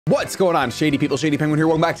What's going on, Shady People? ShadyPenguinn here.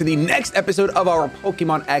 Welcome back to the next episode of our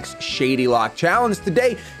Pokemon X Shadylocke challenge.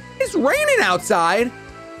 Today, it's raining outside,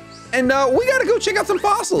 and we gotta go check out some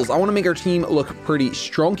fossils. I wanna make our team look pretty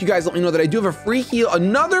strong. You guys let me know that I do have a free heal,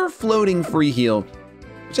 another floating free heal,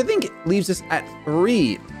 which I think leaves us at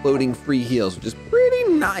 3 floating free heals, which is pretty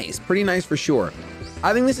nice for sure.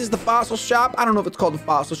 I think this is the fossil shop. I don't know if it's called the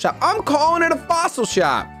fossil shop. I'm calling it a fossil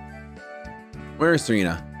shop. Where is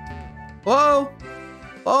Serena? Hello?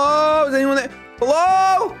 Oh, is anyone there?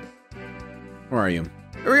 Hello? Where are you?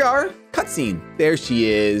 There we are. Cutscene. There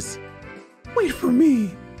she is. Wait for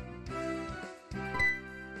me.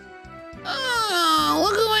 Oh,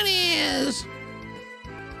 look who it is.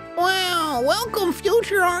 Wow, welcome,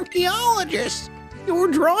 future archaeologists. You were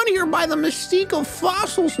drawn here by the mystique of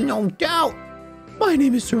fossils, no doubt. My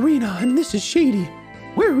name is Serena, and this is Shady.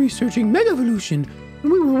 We're researching Mega Evolution,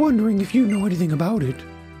 and we were wondering if you know anything about it.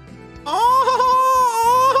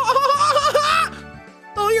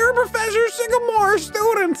 Oh, you're Professor Sycamore's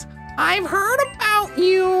student. I've heard about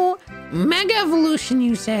you. Mega Evolution,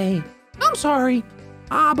 you say? I'm sorry.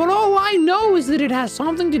 But all I know is that it has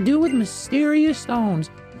something to do with mysterious stones.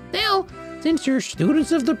 Still, since you're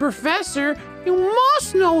students of the professor, you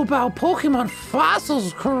must know about Pokemon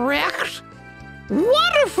fossils, correct?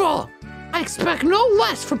 Wonderful! I expect no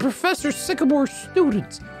less from Professor Sycamore's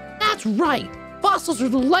students. That's right. Fossils are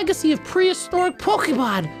the legacy of prehistoric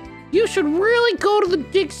Pokemon. You should really go to the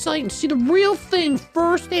dig site and see the real thing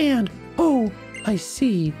firsthand. Oh, I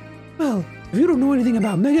see. Well, if you don't know anything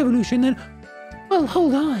about Mega Evolution, then... Well,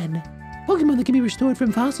 hold on. Pokemon that can be restored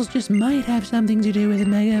from fossils just might have something to do with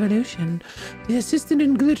Mega Evolution. The assistant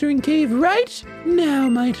in Glittering Cave right now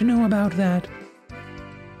might know about that.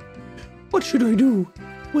 What should I do?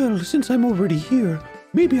 Well, since I'm already here,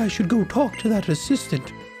 maybe I should go talk to that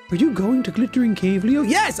assistant. Are you going to Glittering Cave, Leo?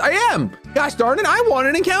 Yes, I am. Gosh darn it, I want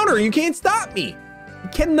an encounter. You can't stop me. You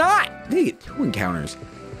cannot. I think we get 2 encounters.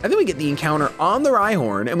 I think we get the encounter on the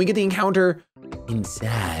Rhyhorn, and we get the encounter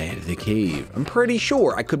inside the cave. I'm pretty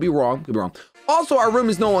sure. I could be wrong. Also, our room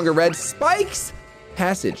is no longer red. Spike's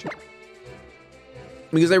Passage.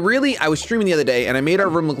 Because I was streaming the other day, and I made our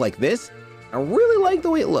room look like this. I really like the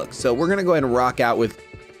way it looks. So we're gonna go ahead and rock out with,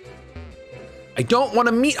 I don't want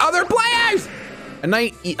to meet other players. A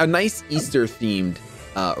nice Easter themed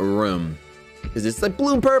room. Because it's like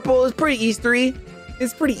blue and purple. It's pretty Eastery.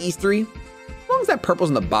 As long as that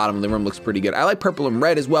purple's in the bottom of the room looks pretty good. I like purple and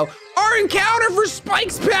red as well. Our encounter for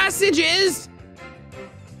Spike's Passage is...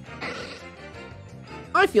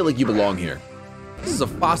 I feel like you belong here. This is a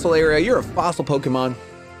fossil area. You're a fossil Pokemon.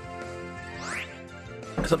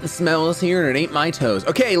 Something smells here and it ain't my toes.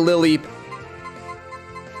 Okay, Lilleep.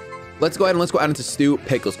 Let's go ahead out into Stew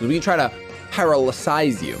Pickles, because we can try to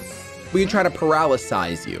paralyze you.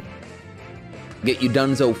 Get you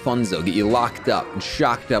dunzo funzo, get you locked up and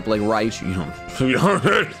shocked up like Raichu.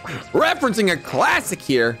 Referencing a classic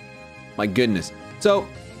here. My goodness. So,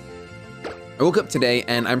 I woke up today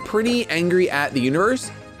and I'm pretty angry at the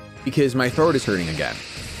universe because my throat is hurting again.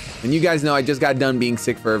 And you guys know I just got done being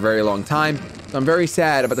sick for a very long time. So I'm very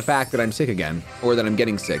sad about the fact that I'm sick again, or that I'm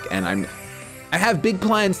getting sick. And I have big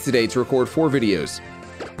plans today to record 4 videos.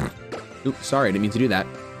 Oops, sorry, I didn't mean to do that.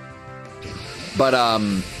 But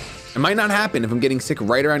it might not happen if I'm getting sick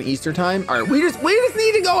right around Easter time. All right, we just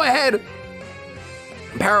need to go ahead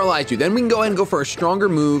and paralyze you. Then we can go ahead and go for a stronger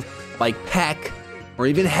move like Peck, or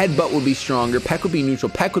even Headbutt would be stronger. Peck would be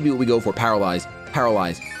neutral. Peck would be what we go for. Paralyze.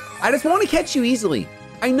 I just want to catch you easily.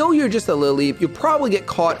 I know you're just a Lilleep. You'll probably get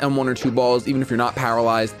caught on 1 or 2 balls, even if you're not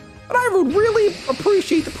paralyzed. But I would really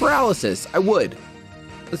appreciate the paralysis. I would.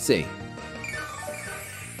 Let's see.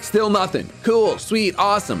 Still nothing. Cool, sweet,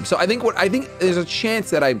 awesome. So I think there's a chance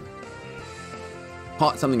that I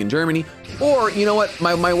caught something in Germany, or you know what?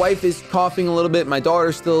 My wife is coughing a little bit. My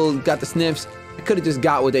daughter still got the sniffs. I could have just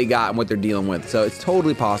got what they got and what they're dealing with. So it's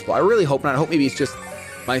totally possible. I really hope not. I hope maybe it's just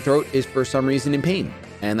my throat is for some reason in pain,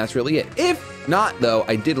 and that's really it. If not, though,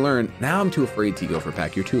 I did learn. Now I'm too afraid to go for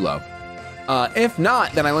Peck. You're too low. If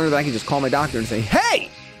not, then I learned that I can just call my doctor and say, hey,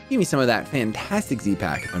 give me some of that fantastic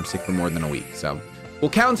Z-Pack if I'm sick for more than a week. So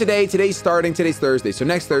we'll count today. Today's starting. Today's Thursday. So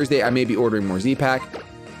next Thursday, I may be ordering more Z-Pack.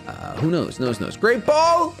 Who knows? Great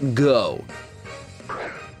Ball, go.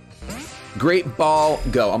 Great Ball,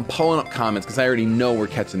 go. I'm pulling up comments because I already know we're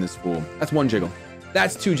catching this fool. That's 1 jiggle.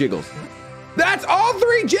 That's 2 jiggles. That's all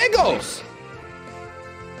 3 jiggles.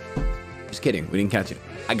 Just kidding. We didn't catch it.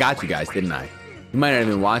 I got you guys, didn't I? You might not have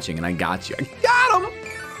been watching, and I got you. I got him.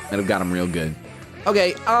 I'd have got him real good.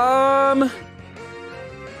 Okay, I'm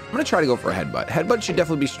gonna try to go for a Headbutt. Headbutt should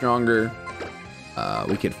definitely be stronger.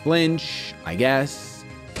 We could flinch, I guess.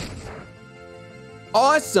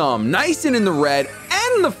 Awesome. Nice and in the red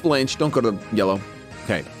and the flinch. Don't go to the yellow.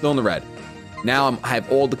 Okay, still in the red. Now I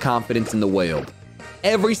have all the confidence in the world.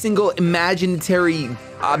 Every single imaginary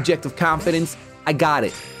object of confidence, I got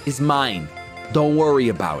it. It's mine. Don't worry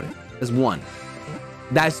about it. That's 1.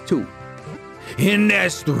 That's 2. And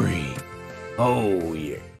that's 3. Oh,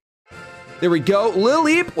 yeah. There we go.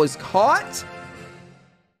 Lileep was caught.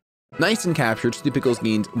 Nice and captured. ShadyPeople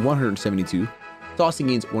gains 172. Saucy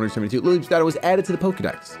gains 172. Lileep's data was added to the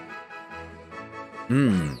Pokedex.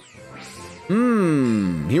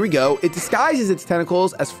 Here we go. It disguises its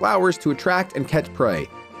tentacles as flowers to attract and catch prey.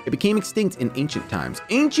 It became extinct in ancient times.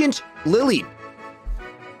 Ancient Lileep.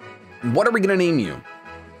 What are we gonna name you?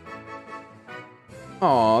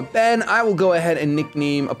 Aw, Ben, I will go ahead and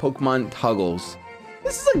nickname a Pokemon Tuggles.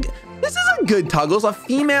 This is a good Tuggles, a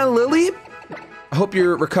female Lileep. I hope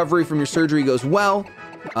your recovery from your surgery goes well.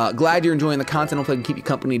 Glad you're enjoying the content. Hopefully I can keep you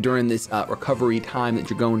company during this recovery time that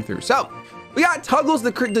you're going through. So, we got Tuggles,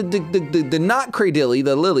 the not Cradilly,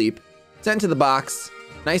 the Lileep, sent to the box,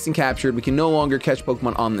 nice and captured. We can no longer catch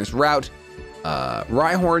Pokemon on this route.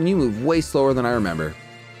 Rhyhorn, you move way slower than I remember.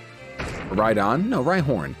 Rhydon? No,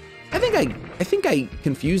 Rhyhorn. I think I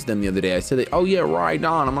confused them the other day. I said that, oh yeah,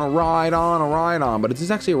 Rhydon, I'm gonna ride on a Rhydon, but it's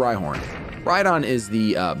actually a Rhyhorn. Rhydon is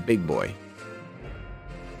the big boy.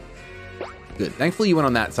 Good. Thankfully you went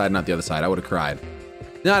on that side, not the other side. I would have cried.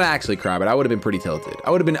 Not actually cry, but I would have been pretty tilted.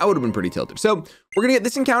 I would have been pretty tilted. So we're gonna get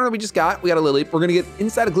this encounter that we just got. We got a Lileep. We're gonna get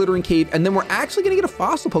inside a glittering cave, and then we're actually gonna get a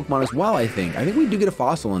fossil Pokemon as well, I think. I think we do get a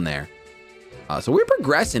fossil in there. So we're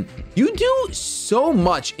progressing. You do so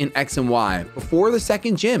much in X and Y before the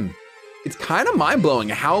second gym. It's kind of mind-blowing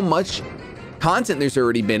how much content there's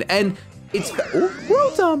already been. And it's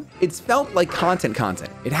felt like content.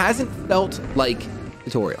 It hasn't felt like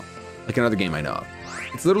tutorial, like another game I know of.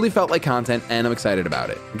 It's literally felt like content, and I'm excited about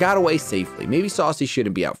it. Got away safely. Maybe Saucy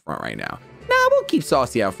shouldn't be out front right now. Nah, we'll keep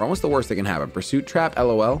Saucy out front. What's the worst that can happen? Pursuit trap,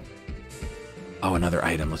 LOL. Oh, another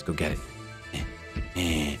item. Let's go get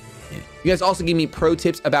it. You guys also give me pro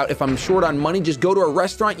tips about if I'm short on money, just go to a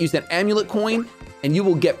restaurant, use that amulet coin, and you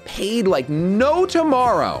will get paid like no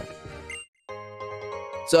tomorrow.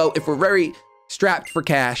 So if we're very strapped for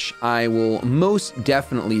cash, I will most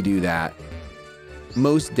definitely do that.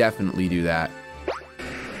 Most definitely do that.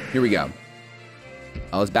 Here we go.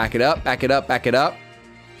 Let's back it up, back it up, back it up.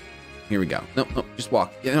 Here we go. No, just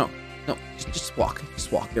walk. Yeah, no, just walk.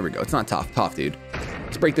 Just walk. There we go. It's not tough, dude.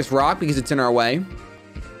 Let's break this rock because it's in our way.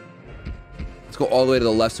 Let's go all the way to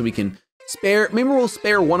the left so we can spare, maybe we'll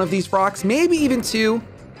spare one of these rocks, maybe even 2.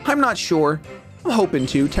 I'm not sure. I'm hoping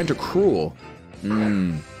to. Tentacruel.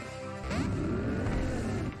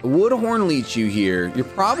 Would horn leech you here. I'm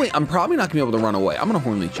probably not gonna be able to run away. I'm gonna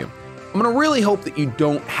horn leech you. I'm gonna really hope that you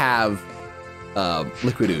don't have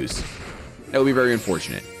liquid ooze. That would be very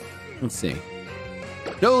unfortunate. Let's see.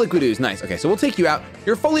 No liquid ooze, nice. Okay, so we'll take you out.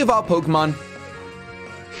 You're a fully evolved Pokemon.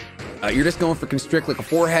 You're just going for Constrict like a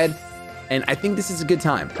forehead. And I think this is a good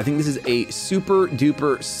time. I think this is a super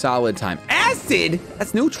duper solid time. Acid,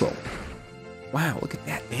 that's neutral. Wow, look at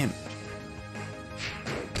that damage.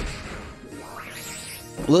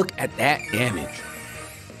 Look at that damage.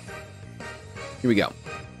 Here we go.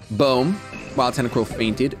 Boom. Wild Tentacruel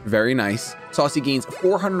fainted. Very nice. Saucy gains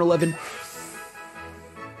 411. I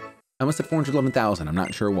almost said 411,000. I'm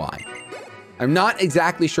not sure why. I'm not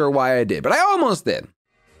exactly sure why I did, but I almost did.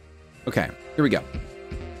 Okay, here we go.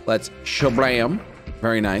 Let's shablam.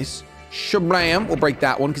 Very nice. Shablam. We'll break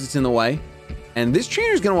that one because it's in the way. And this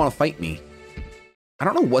trainer's gonna want to fight me. I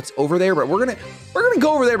don't know what's over there, but we're gonna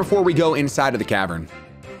go over there before we go inside of the cavern.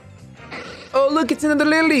 Oh, look, it's another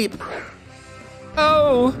Lileep.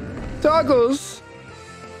 Oh, Toggles.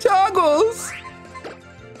 Toggles.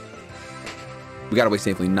 We got away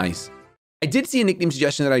safely, nice. I did see a nickname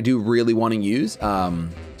suggestion that I do really want to use. So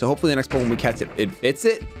hopefully the next Pokemon we catch it fits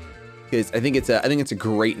it. Because I think it's a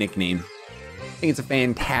great nickname. I think it's a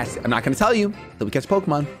fantastic. I'm not gonna tell you until we catch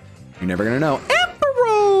Pokemon. You're never gonna know.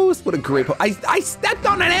 Ampharos! What a great I stepped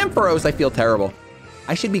on an Ampharos. I feel terrible.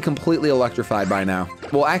 I should be completely electrified by now.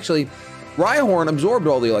 Well, actually, Rhyhorn absorbed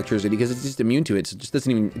all the electricity because it's just immune to it. So it just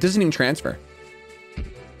doesn't even transfer.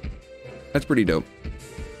 That's pretty dope.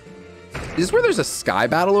 Is this where there's a Sky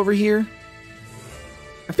Battle over here?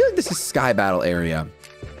 I feel like this is Sky Battle area.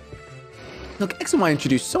 Look, X and Y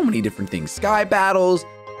introduced so many different things. Sky Battles,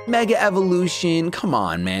 Mega Evolution. Come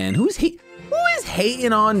on, man. Who is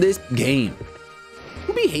hating on this game?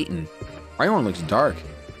 Who be hating? Rhyhorn looks dark.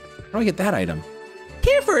 How do I get that item?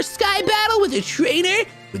 Here for a Sky Battle with a trainer?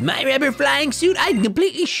 With my rubber flying suit, I can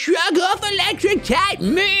completely shrug off electric type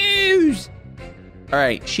moves. All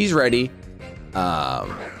right, she's ready. I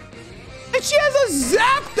And she has a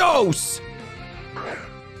Zapdos!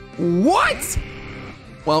 What?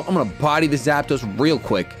 Well, I'm gonna body the Zapdos real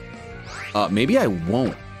quick. Maybe I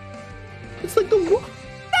won't. It's like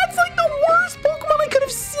that's like the worst Pokemon I could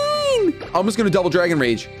have seen. I'm just gonna double Dragon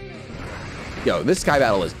Rage. Yo, this Sky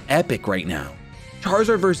Battle is epic right now.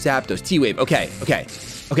 Charizard versus Zapdos, T-Wave. Okay.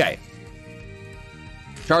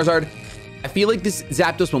 Charizard, I feel like this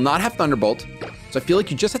Zapdos will not have Thunderbolt, so I feel like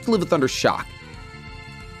you just have to live with Thunder Shock.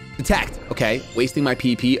 Detect, okay, wasting my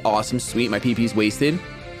PP, awesome, sweet, my PP's wasted.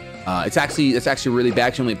 That's actually really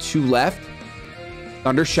bad, you only have 2 left.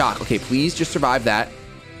 Thunder Shock, okay, please just survive that.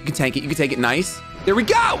 You can tank it, nice. There we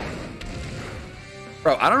go!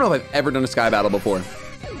 Bro, I don't know if I've ever done a Sky Battle before.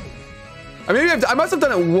 I must have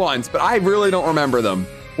done it once, but I really don't remember them.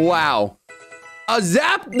 Wow.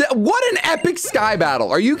 What an epic Sky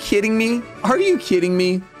Battle. Are you kidding me?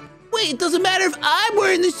 Wait, it doesn't matter if I'm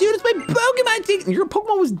wearing the suit. It's my Pokemon team. Your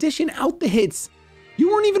Pokemon was dishing out the hits. You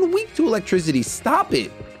weren't even weak to electricity. Stop it.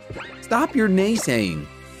 Stop your naysaying.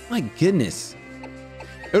 My goodness.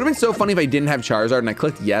 It would have been so funny if I didn't have Charizard and I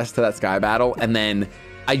clicked yes to that Sky Battle and then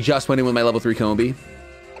I just went in with my level 3 Combi.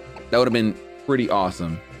 That would have been pretty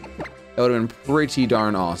awesome. That would have been pretty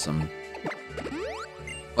darn awesome.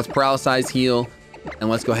 Let's Paralyze heal and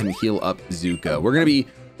let's go ahead and heal up Zuko. We're gonna be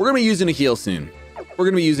using a heal soon.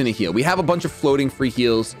 We have a bunch of floating free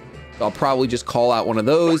heals. So I'll probably just call out one of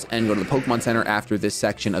those and go to the Pokemon Center after this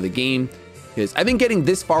section of the game. Because I think getting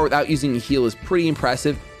this far without using a heal is pretty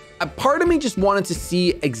impressive. A part of me just wanted to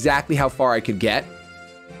see exactly how far I could get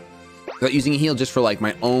without using a heal just for like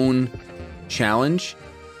my own challenge.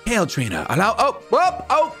 Hail Trainer, allow,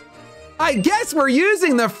 oh, I guess we're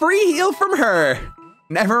using the free heal from her.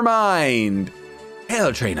 Never mind.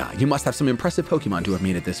 Hail Trainer, you must have some impressive Pokemon to have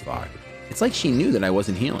made it this far. It's like she knew that I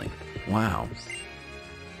wasn't healing. Wow.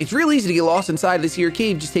 It's real easy to get lost inside this here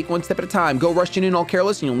cave. Just take one step at a time. Go rushing in all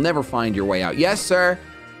careless and you'll never find your way out. Yes, sir.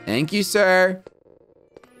 Thank you, sir.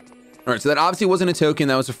 All right, so that obviously wasn't a token.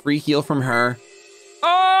 That was a free heal from her.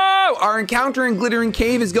 Oh, our encounter in Glittering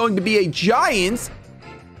Cave is going to be a giant,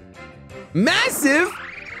 massive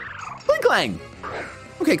Klinklang.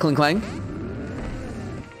 Okay, Klinklang.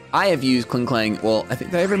 I have used Klinklang. Well, I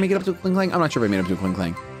think, did I ever make it up to a Klinklang? I'm not sure if I made it up to a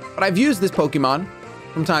Klinklang. But I've used this Pokemon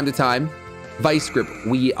from time to time. Vice Grip,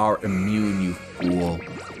 we are immune, you fool.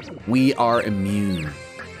 We are immune.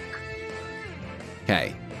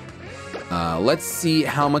 Okay. Let's see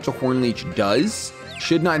how much a Horn Leech does.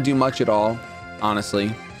 Should not do much at all,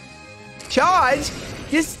 honestly. Charge!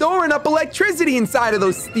 You're storing up electricity inside of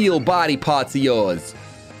those steel body parts of yours.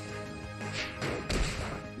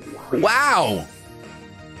 Wow!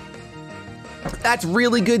 That's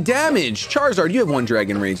really good damage. Charizard, you have 1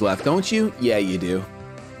 Dragon Rage left, don't you? Yeah, you do.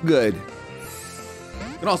 Good.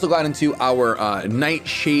 We can also go out into our Night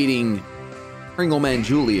Shading Pringleman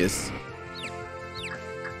Julius.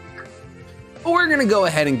 But we're gonna go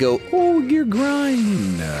ahead and go, oh, Gear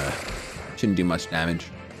Grind. Shouldn't do much damage.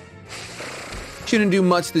 Shouldn't do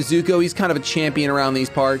much to Zuko. He's kind of a champion around these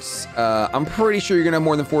parts. I'm pretty sure you're gonna have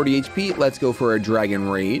more than 40 HP. Let's go for a Dragon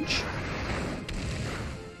Rage.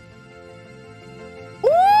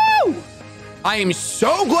 Woo! I am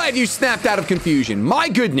so glad you snapped out of confusion. My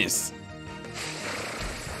goodness.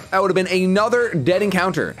 That would have been another dead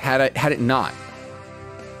encounter had it not.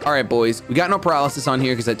 All right, boys, we got no paralysis on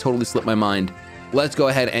here because I totally slipped my mind. Let's go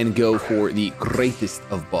ahead and go for the greatest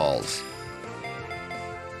of balls.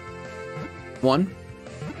 1.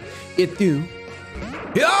 It do.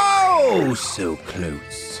 Oh, so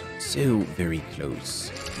close. So very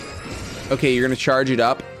close. Okay, you're gonna charge it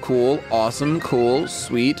up. Cool, awesome, cool,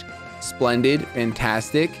 sweet, splendid,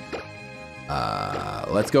 fantastic.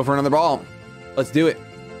 Let's go for another ball. Let's do it.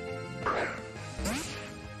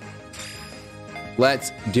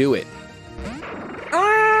 Let's do it.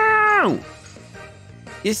 Oh!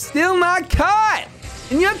 You're still not caught!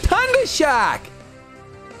 And you have Thunder Shock!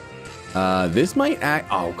 This might act...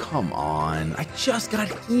 Oh, come on. I just got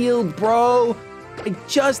healed, bro. I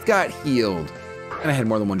just got healed. And I had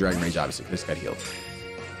more than 1 Dragon Rage, obviously. I just got healed.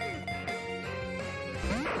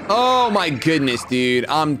 Oh, my goodness, dude.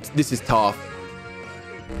 This is tough.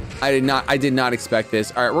 I did not expect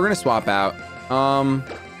this. All right, we're going to swap out.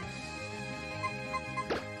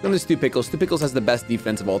 I'm gonna Stu Pickles. Stu Pickles has the best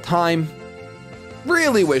defense of all time.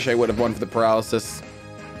 Really wish I would have won for the paralysis.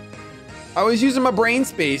 I was using my brain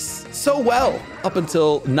space so well up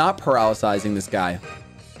until not paralyzing this guy.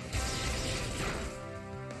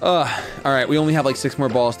 All right, we only have like 6 more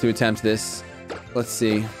balls to attempt this. Let's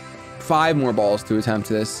see. 5 more balls to attempt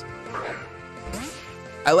this.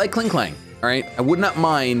 I like Klinklang, all right? I would not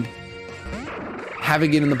mind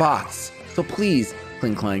having it in the box. So please,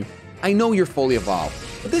 Klinklang, I know you're fully evolved,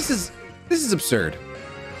 but this is absurd.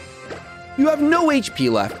 You have no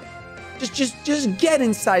HP left. Just get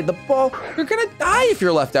inside the ball. You're gonna die if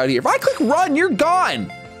you're left out here. If I click run, you're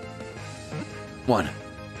gone. 1.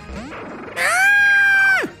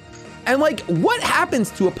 Ah! And like, what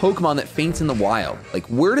happens to a Pokemon that faints in the wild? Like,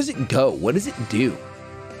 where does it go? What does it do?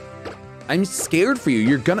 I'm scared for you.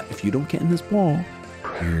 You're gonna, if you don't get in this ball,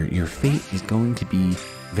 your fate is going to be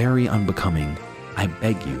very unbecoming. I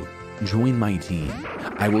beg you, join my team.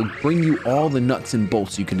 I will bring you all the nuts and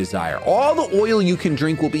bolts you can desire. All the oil you can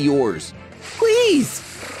drink will be yours. Please.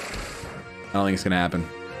 I don't think it's gonna happen.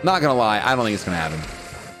 Not gonna lie, I don't think it's gonna happen.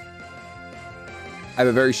 I have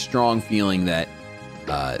a very strong feeling that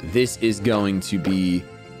this is going to be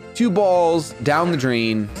 2 balls down the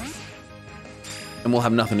drain, and we'll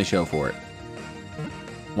have nothing to show for it.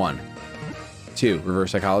 1, 2,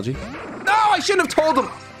 reverse psychology. No, I shouldn't have told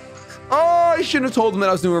him. Oh, I shouldn't have told him that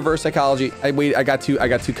I was doing reverse psychology. I got too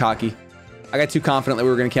cocky. I got too confident that we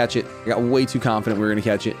were gonna catch it. I got way too confident we were gonna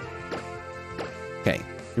catch it. Okay,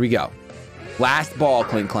 here we go. Last ball,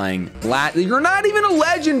 Clink Clang. You're not even a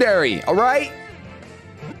legendary, all right?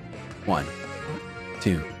 1,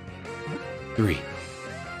 2, 3.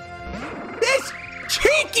 This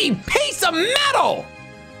cheeky piece of metal!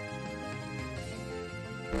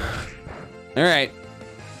 All right.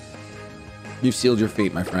 You've sealed your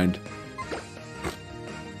fate, my friend.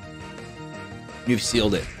 You've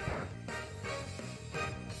sealed it.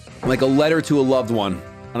 Like a letter to a loved one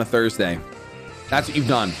on a Thursday. That's what you've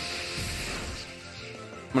done.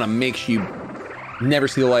 I'm gonna make sure you never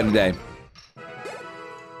see the light of day.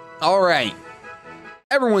 All right.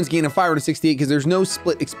 Everyone's gaining 568 because there's no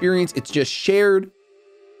split experience. It's just shared.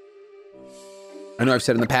 I know I've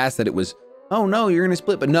said in the past that it was, oh no, you're gonna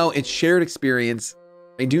split, but no, it's shared experience.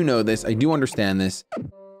 I do know this. I do understand this.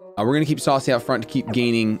 We're gonna keep Saucy out front to keep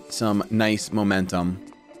gaining some nice momentum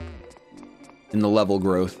in the level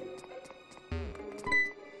growth.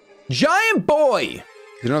 Giant boy!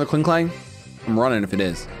 Is it another Clink Clang? I'm running if it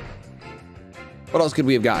is. What else could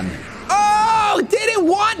we have gotten? Oh, didn't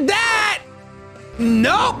want that!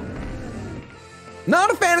 Nope!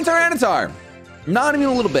 Not a fan of Tyranitar. Not even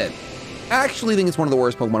a little bit. Actually think it's one of the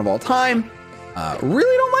worst Pokemon of all time.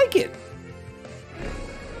 Really don't like it.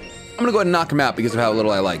 I'm gonna go ahead and knock him out because of how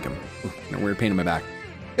little I like him. Ooh, weird pain in my back.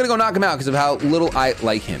 Gonna go knock him out because of how little I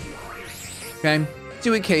like him. Okay,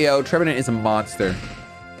 2-hit KO. Trevenant is a monster.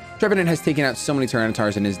 Trevenant has taken out so many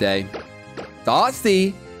Tyranitars in his day.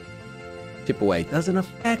 Saucy. Chip away. Doesn't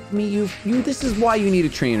affect me. This is why you need a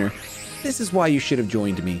trainer. This is why you should have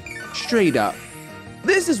joined me. Straight up.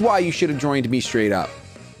 This is why you should have joined me straight up.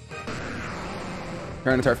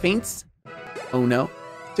 Tyranitar faints. Oh no.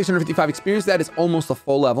 655 experience. That is almost a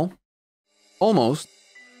full level. Almost.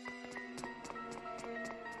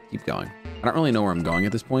 Keep going. I don't really know where I'm going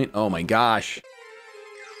at this point. Oh my gosh.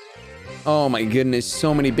 Oh my goodness.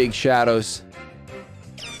 So many big shadows.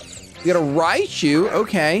 You got a Raichu.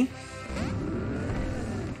 Okay.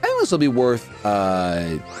 I think this will be worth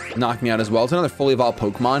knocking out as well. It's another fully evolved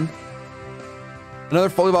Pokemon. Another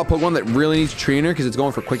fully evolved Pokemon that really needs a trainer because it's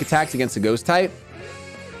going for quick attacks against the ghost type.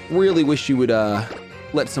 Really wish you would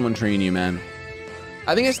let someone train you, man.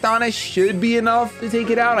 I think Astonish should be enough to take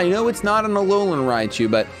it out. I know it's not an Alolan Raichu,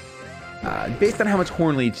 but based on how much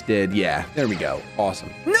Horn Leech did, yeah, there we go. Awesome.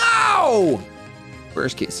 No!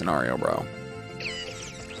 Worst case scenario, bro.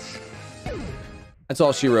 That's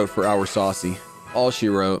all she wrote for our Saucy. All she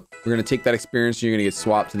wrote. We're gonna take that experience and you're gonna get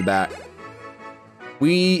swapped to the back.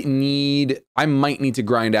 I might need to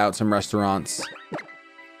grind out some restaurants.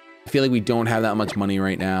 I feel like we don't have that much money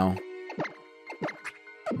right now.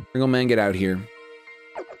 Pringle Man, get out here.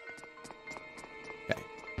 Okay.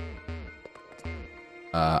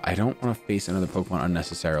 I don't want to face another Pokemon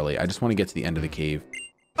unnecessarily. I just want to get to the end of the cave.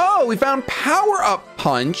 Oh, we found Power Up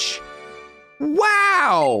Punch.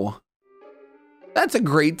 Wow. That's a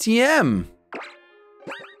great TM.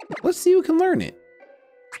 Let's see who can learn it.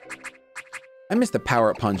 I missed the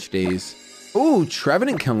Power Up Punch days. Ooh,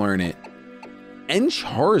 Trevenant can learn it. And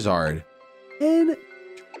Charizard. And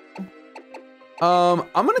I'm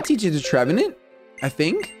gonna teach it to Trevenant, I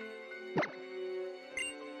think.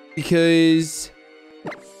 Because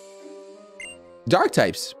Dark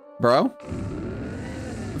types, bro.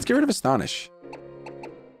 Let's get rid of Astonish.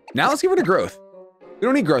 Now let's get rid of Growth. We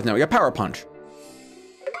don't need Growth now, we got Power Punch.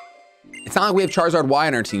 It's not like we have Charizard Y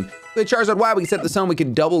on our team. If we had Charizard Y, we could set the sun, we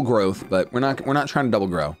could double Growth, but we're not trying to double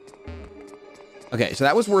grow. Okay, so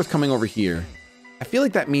that was worth coming over here. I feel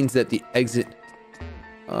like that means that the exit,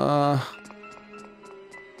 it's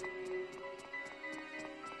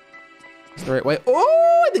the right way.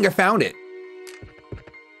 Oh, I think I found it.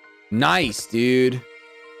 Nice, dude.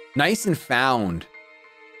 Nice and found.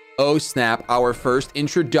 Oh snap, our first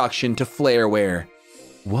introduction to Flareware.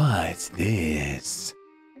 What's this?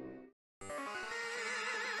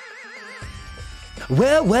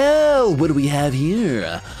 Well, what do we have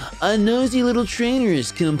here? A nosy little trainer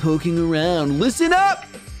has come poking around. Listen up!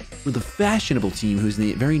 We're the fashionable team whose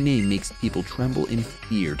very name makes people tremble in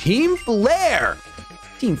fear. Team Flare!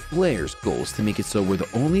 Team Flare's goal is to make it so we're the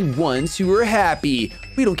only ones who are happy.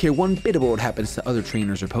 We don't care one bit about what happens to other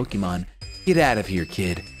trainers or Pokemon. Get out of here,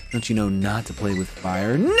 kid. Don't you know not to play with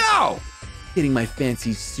fire? No! Getting my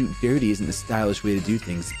fancy suit dirty isn't the stylish way to do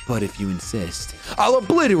things, but if you insist, I'll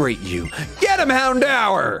obliterate you. Get him,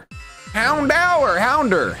 Houndour! Houndour,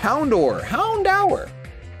 Houndour.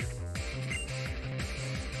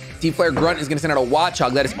 Team Flare Grunt is gonna send out a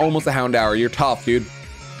Watchog. That is almost a Houndour. You're tough, dude.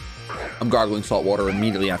 I'm gargling salt water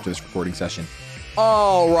immediately after this recording session.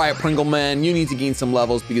 All right, Pringleman, you need to gain some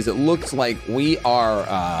levels because it looks like we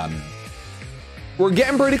are, we're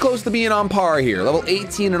getting pretty close to being on par here. Level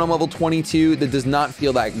 18 and I'm level 22. That does not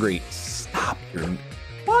feel that great. Stop.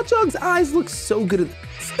 Watchog's eyes look so good.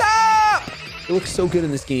 Stop! It looks so good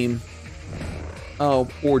in this game. Oh,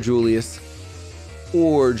 poor Julius.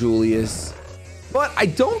 Poor Julius. But I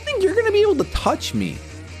don't think you're gonna be able to touch me.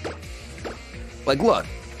 Like, look.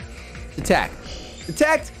 Detect,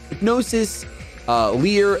 Hypnosis,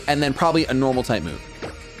 Leer, and then probably a normal type move.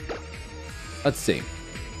 Let's see.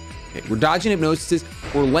 Okay, we're dodging Hypnosis.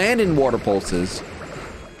 We're landing Water Pulses.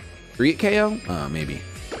 3 KO? Maybe.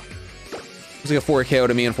 It's like a 4 KO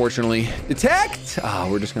to me, unfortunately. Detect!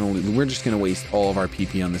 We're just gonna waste all of our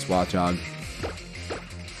PP on this Watchog.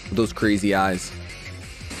 With those crazy eyes.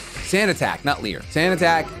 Sand Attack, not Leer. Sand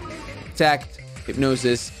Attack, Detect,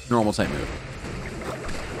 Hypnosis, normal type move.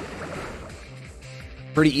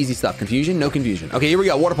 Pretty easy stuff. Confusion? No confusion. Okay, here we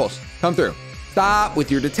go. Water Pulse. Come through. Stop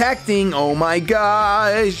with your detecting. Oh my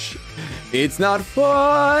gosh. It's not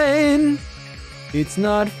fun. It's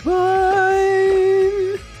not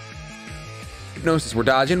fun. Hypnosis. We're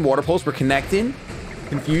dodging. Water Pulse. We're connecting.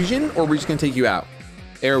 Confusion? Or we're just going to take you out.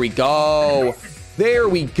 There we go. There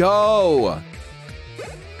we go.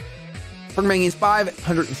 Pokemon gains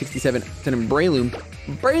 567 in Breloom.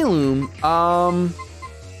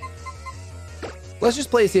 Let's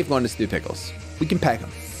just play a safe one to Stu Pickles. We can peck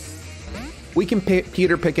him. We can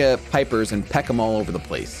Peter pick a Pipers and peck them all over the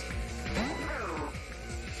place.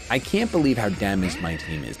 I can't believe how damaged my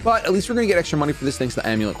team is, but at least we're gonna get extra money for this thanks to the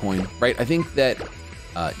Amulet Coin, right? I think that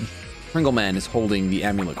Pringleman is holding the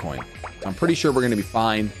Amulet Coin. So I'm pretty sure we're gonna be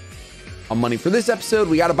fine on money for this episode.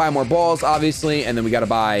 We gotta buy more balls, obviously, and then we gotta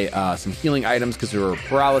buy some healing items because we were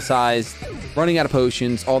paralyzed, running out of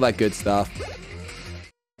potions, all that good stuff.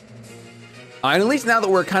 And at least now that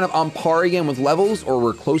we're kind of on par again with levels, or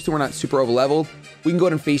we're close to, we're not super over leveled, we can go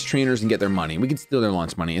ahead and face trainers and get their money. We can steal their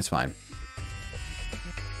launch money, it's fine.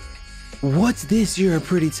 What's this? You're a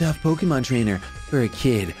pretty tough Pokemon trainer for a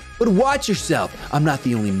kid. But watch yourself. I'm not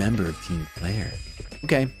the only member of Team Flare.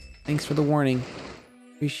 Okay, thanks for the warning.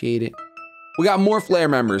 Appreciate it. We got more Flare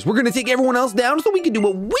members. We're gonna take everyone else down so we can do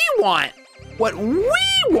what we want. What we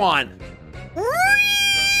want.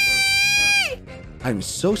 I'm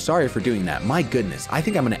so sorry for doing that. My goodness, I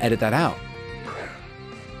think I'm gonna edit that out.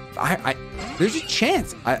 There's a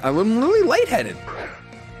chance. I'm really lightheaded.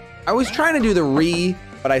 I was trying to do the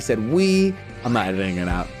but I said we. I'm not editing it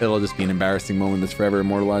out. It'll just be an embarrassing moment that's forever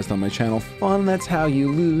immortalized on my channel. Fun, that's how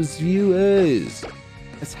you lose viewers.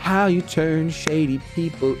 That's how you turn shady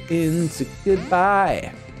people into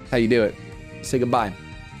goodbye. That's how you do it. Say goodbye.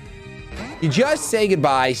 You just say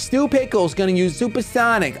goodbye. Stu Pickle's gonna use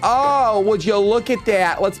Supersonic. Oh, would you look at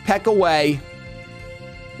that? Let's peck away.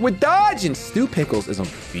 We're dodging. Stu Pickles is a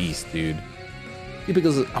beast, dude. Stu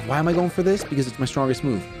Pickles is, why am I going for this? Because it's my strongest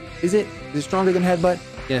move. Is it? Is it stronger than Headbutt?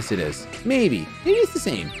 Yes, it is. Maybe. Maybe it's the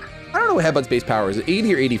same. I don't know what Headbutt's base power is. Is it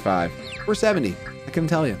 80 or 85? Or 70? I couldn't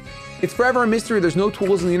tell you. It's forever a mystery. There's no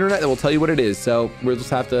tools on the internet that will tell you what it is. So we'll just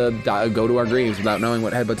have to go to our graves without knowing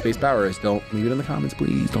what Headbutt's base power is. Don't leave it in the comments,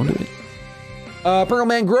 please. Don't do it.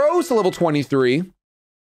 Pringleman grows to level 23.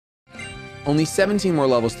 Only 17 more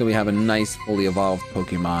levels till we have a nice fully evolved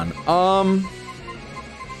Pokemon.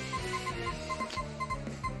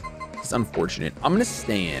 It's unfortunate. I'm gonna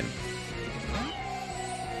stay in.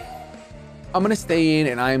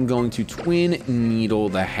 And I'm going to Twin Needle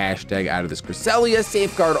the hashtag out of this Cresselia.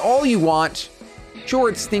 Safeguard all you want. Sure,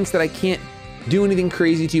 it stinks that I can't do anything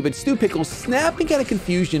crazy to you, but Stu Pickle snapping out of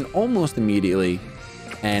confusion almost immediately.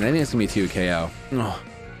 And I think it's gonna be 2 KO. Oh,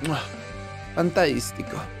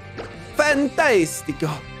 fantastico.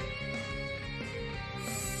 Fantastico.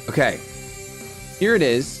 Okay, here it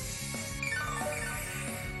is.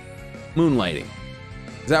 Moonlighting.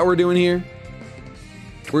 Is that what we're doing here?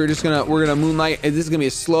 We're gonna moonlight. This is gonna be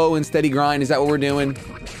a slow and steady grind. Is that what we're doing?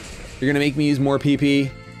 You're gonna make me use more PP?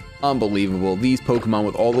 Unbelievable. These Pokemon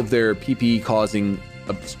with all of their PP causing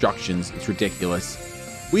obstructions. It's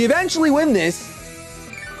ridiculous. We eventually win this.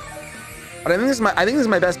 But I think this is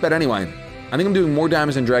my best bet anyway. I think I'm doing more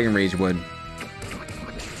damage than Dragon Rage would.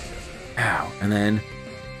 Ow, and then,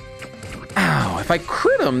 ow, if I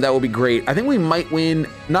crit him, that would be great. I think we might win,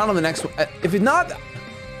 not on the next one. If it's not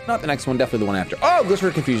the next one, definitely the one after. Oh, goes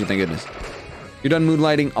for confusion, thank goodness. You're done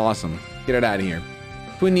moonlighting, awesome. Get it out of here.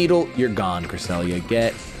 Twin Needle, you're gone, Cresselia,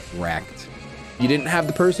 get wrecked. You didn't have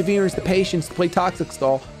the perseverance, the patience to play Toxic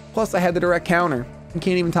Stall. Plus I had the direct counter. You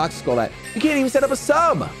can't even Toxic Stall that. You can't even set up a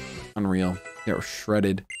sub. Unreal, they were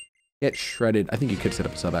shredded. Get shredded. I think you could set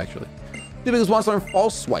up a sub actually. The biggest wants to learn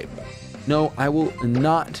False Swipe. No, I will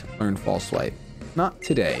not learn False Swipe. Not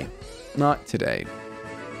today. Not today.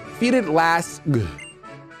 Defeated last.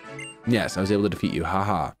 Yes, I was able to defeat you.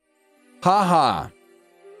 Haha. Haha.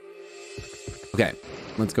 Okay,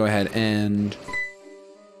 let's go ahead and.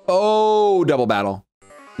 Oh, double battle. I'm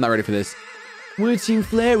not ready for this. We're Team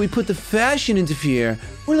Flare. We put the fashion into fear.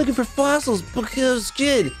 We're looking for fossils because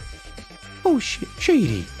kid. Oh,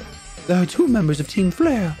 Shady. There are 2 members of Team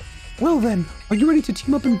Flare. Well then, are you ready to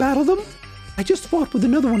team up and battle them? I just fought with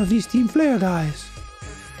another one of these Team Flare guys.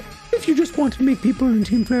 If you just want to make people in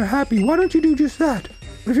Team Flare happy, why don't you do just that?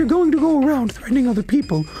 But if you're going to go around threatening other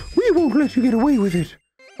people, we won't let you get away with it.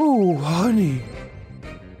 Oh, honey.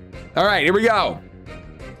 All right, here we go.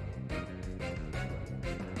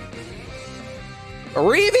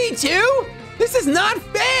 3v2? This is not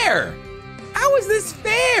fair. How is this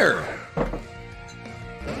fair?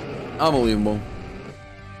 Unbelievable.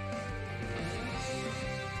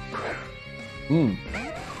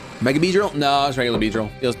 Mega Beedrill? No, it's regular Beedrill.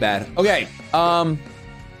 Feels bad. Okay. I'm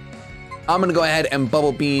gonna go ahead and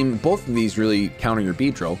Bubble Beam. Both of these really counter your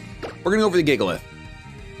Beedrill. We're gonna go for the Gigalith.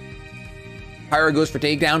 Pyro goes for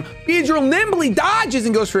takedown. Beedrill nimbly dodges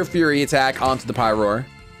and goes for a Fury attack onto the Pyroar.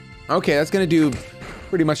 Okay, that's gonna do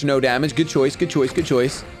pretty much no damage. Good choice, good choice, good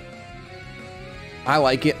choice. I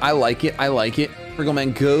like it, I like it, I like it.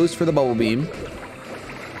 Friggleman goes for the Bubble Beam.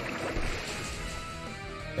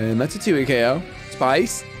 And that's a 2-hit KO.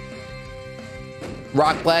 Spice.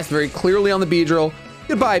 Rock Blast very clearly on the Beedrill.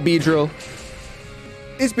 Goodbye, Beedrill.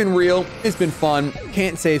 It's been real. It's been fun.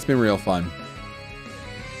 Can't say it's been real fun.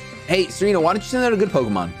 Hey, Serena, why don't you send out a good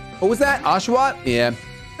Pokemon? What was that? Oshawott? Yeah,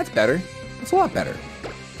 that's better. That's a lot better.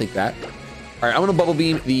 Take that. All right, I'm gonna Bubble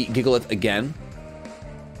Beam the Gigalith again.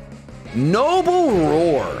 Noble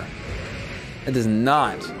Roar. That does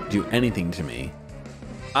not do anything to me.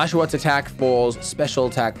 Oshawott's attack falls, special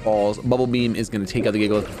attack falls. Bubble Beam is gonna take out the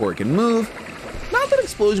Gigalith before it can move. Not that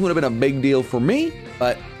Explosion would have been a big deal for me,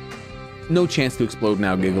 but no chance to explode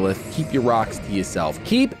now, Gigalith. Keep your rocks to yourself.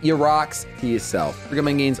 Keep your rocks to yourself.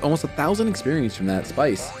 Friggleman gains almost 1,000 experience from that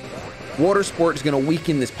Spice. Water Sport is gonna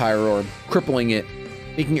weaken this Pyroar, crippling it,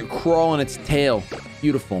 making it crawl on its tail.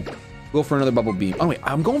 Beautiful. Go for another Bubble Beam. Oh wait,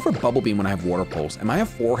 I'm going for Bubble Beam when I have Water Pulse. Am I a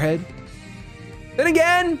forehead? Then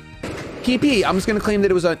again, PP. I'm just gonna claim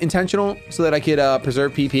that it was intentional so that I could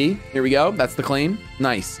preserve PP. Here we go, that's the claim.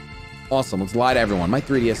 Nice, awesome, let's lie to everyone. My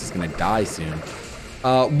 3DS is gonna die soon.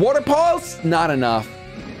 Water Pulse, not enough.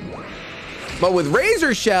 But with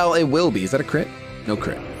Razor Shell, it will be. Is that a crit? No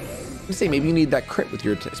crit. You say maybe you need that crit with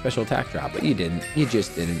your special attack drop, but you didn't, you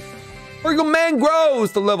just didn't. Friggleman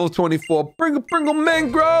grows to level 24.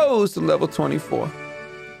 Friggleman grows to level 24.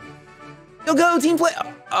 You'll go, Team Flare.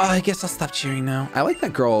 Oh, I guess I'll stop cheering now. I like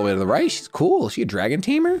that girl all the way to the right. She's cool. Is she a dragon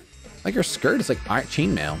tamer? Like her skirt is like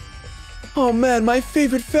chainmail. Oh man, my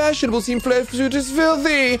favorite fashionable Team Flare suit is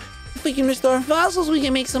filthy. If we can restore fossils, we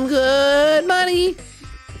can make some good money.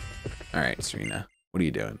 All right, Serena, what are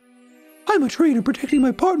you doing? I'm a trainer. Protecting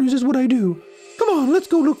my partners is what I do. Come on, let's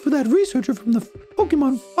go look for that researcher from the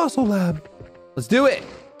Pokemon Fossil Lab. Let's do it.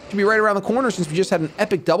 Should be right around the corner since we just had an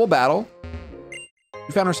epic double battle.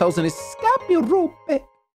 We found ourselves in a Scapirope.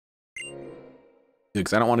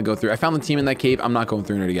 Because I don't want to go through. I found the team in that cave. I'm not going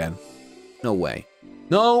through it again. No way.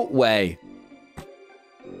 No way.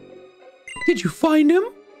 Did you find him?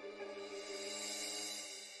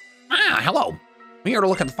 Ah, hello. I'm here to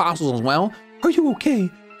look at the fossils as well. Are you okay?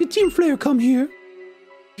 Did Team Flare come here?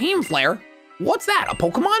 Team Flare? What's that, a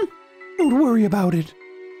Pokemon? Don't worry about it.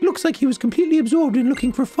 Looks like he was completely absorbed in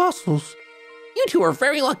looking for fossils. You two are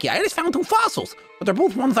very lucky. I just found 2 fossils, but they're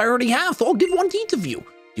both ones I already have, so I'll give one to each of you. Do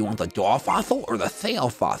you want the Daw fossil or the Sail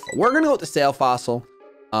fossil? We're gonna go with the Sail fossil.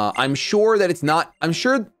 I'm sure that it's not,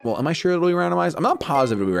 well, am I sure it'll be randomized? I'm not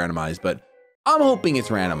positive it'll be randomized, but I'm hoping it's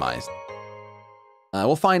randomized.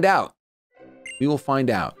 We'll find out. We will find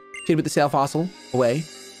out. Shady, put the sail fossil away.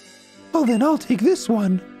 Well, then I'll take this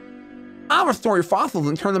one. I'll restore your fossils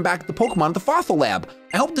and turn them back to the Pokemon at the fossil lab.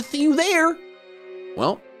 I hope to see you there.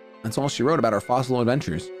 Well, that's all she wrote about our fossil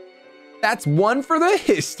adventures. That's one for the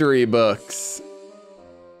history books.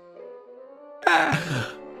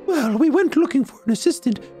 Well, we went looking for an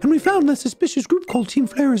assistant, and we found that suspicious group called Team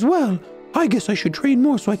Flare as well. I guess I should train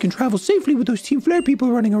more so I can travel safely with those Team Flare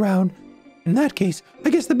people running around. In that case, I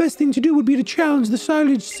guess the best thing to do would be to challenge the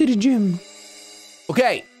Silage City Gym.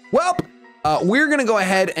 Okay, well, we're gonna go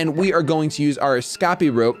ahead and we are going to use our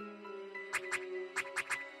escape rope.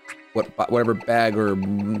 Whatever bag or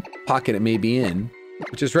pocket it may be in,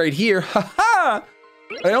 which is right here. Ha ha!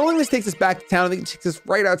 I don't think this takes us back to town. I think it takes us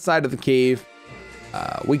right outside of the cave.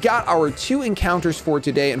 We got our 2 encounters for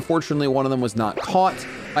today. Unfortunately, one of them was not caught.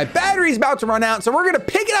 My battery's about to run out, so we're gonna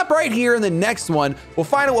pick it up right here in the next one. We'll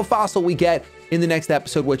find out what fossil we get in the next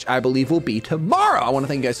episode, which I believe will be tomorrow. I wanna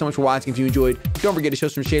thank you guys so much for watching. If you enjoyed, don't forget to show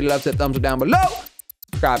some Shady love, set thumbs up down below.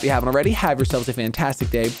 Subscribe if you haven't already. Have yourselves a fantastic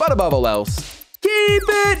day, but above all else, keep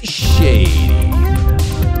it shady.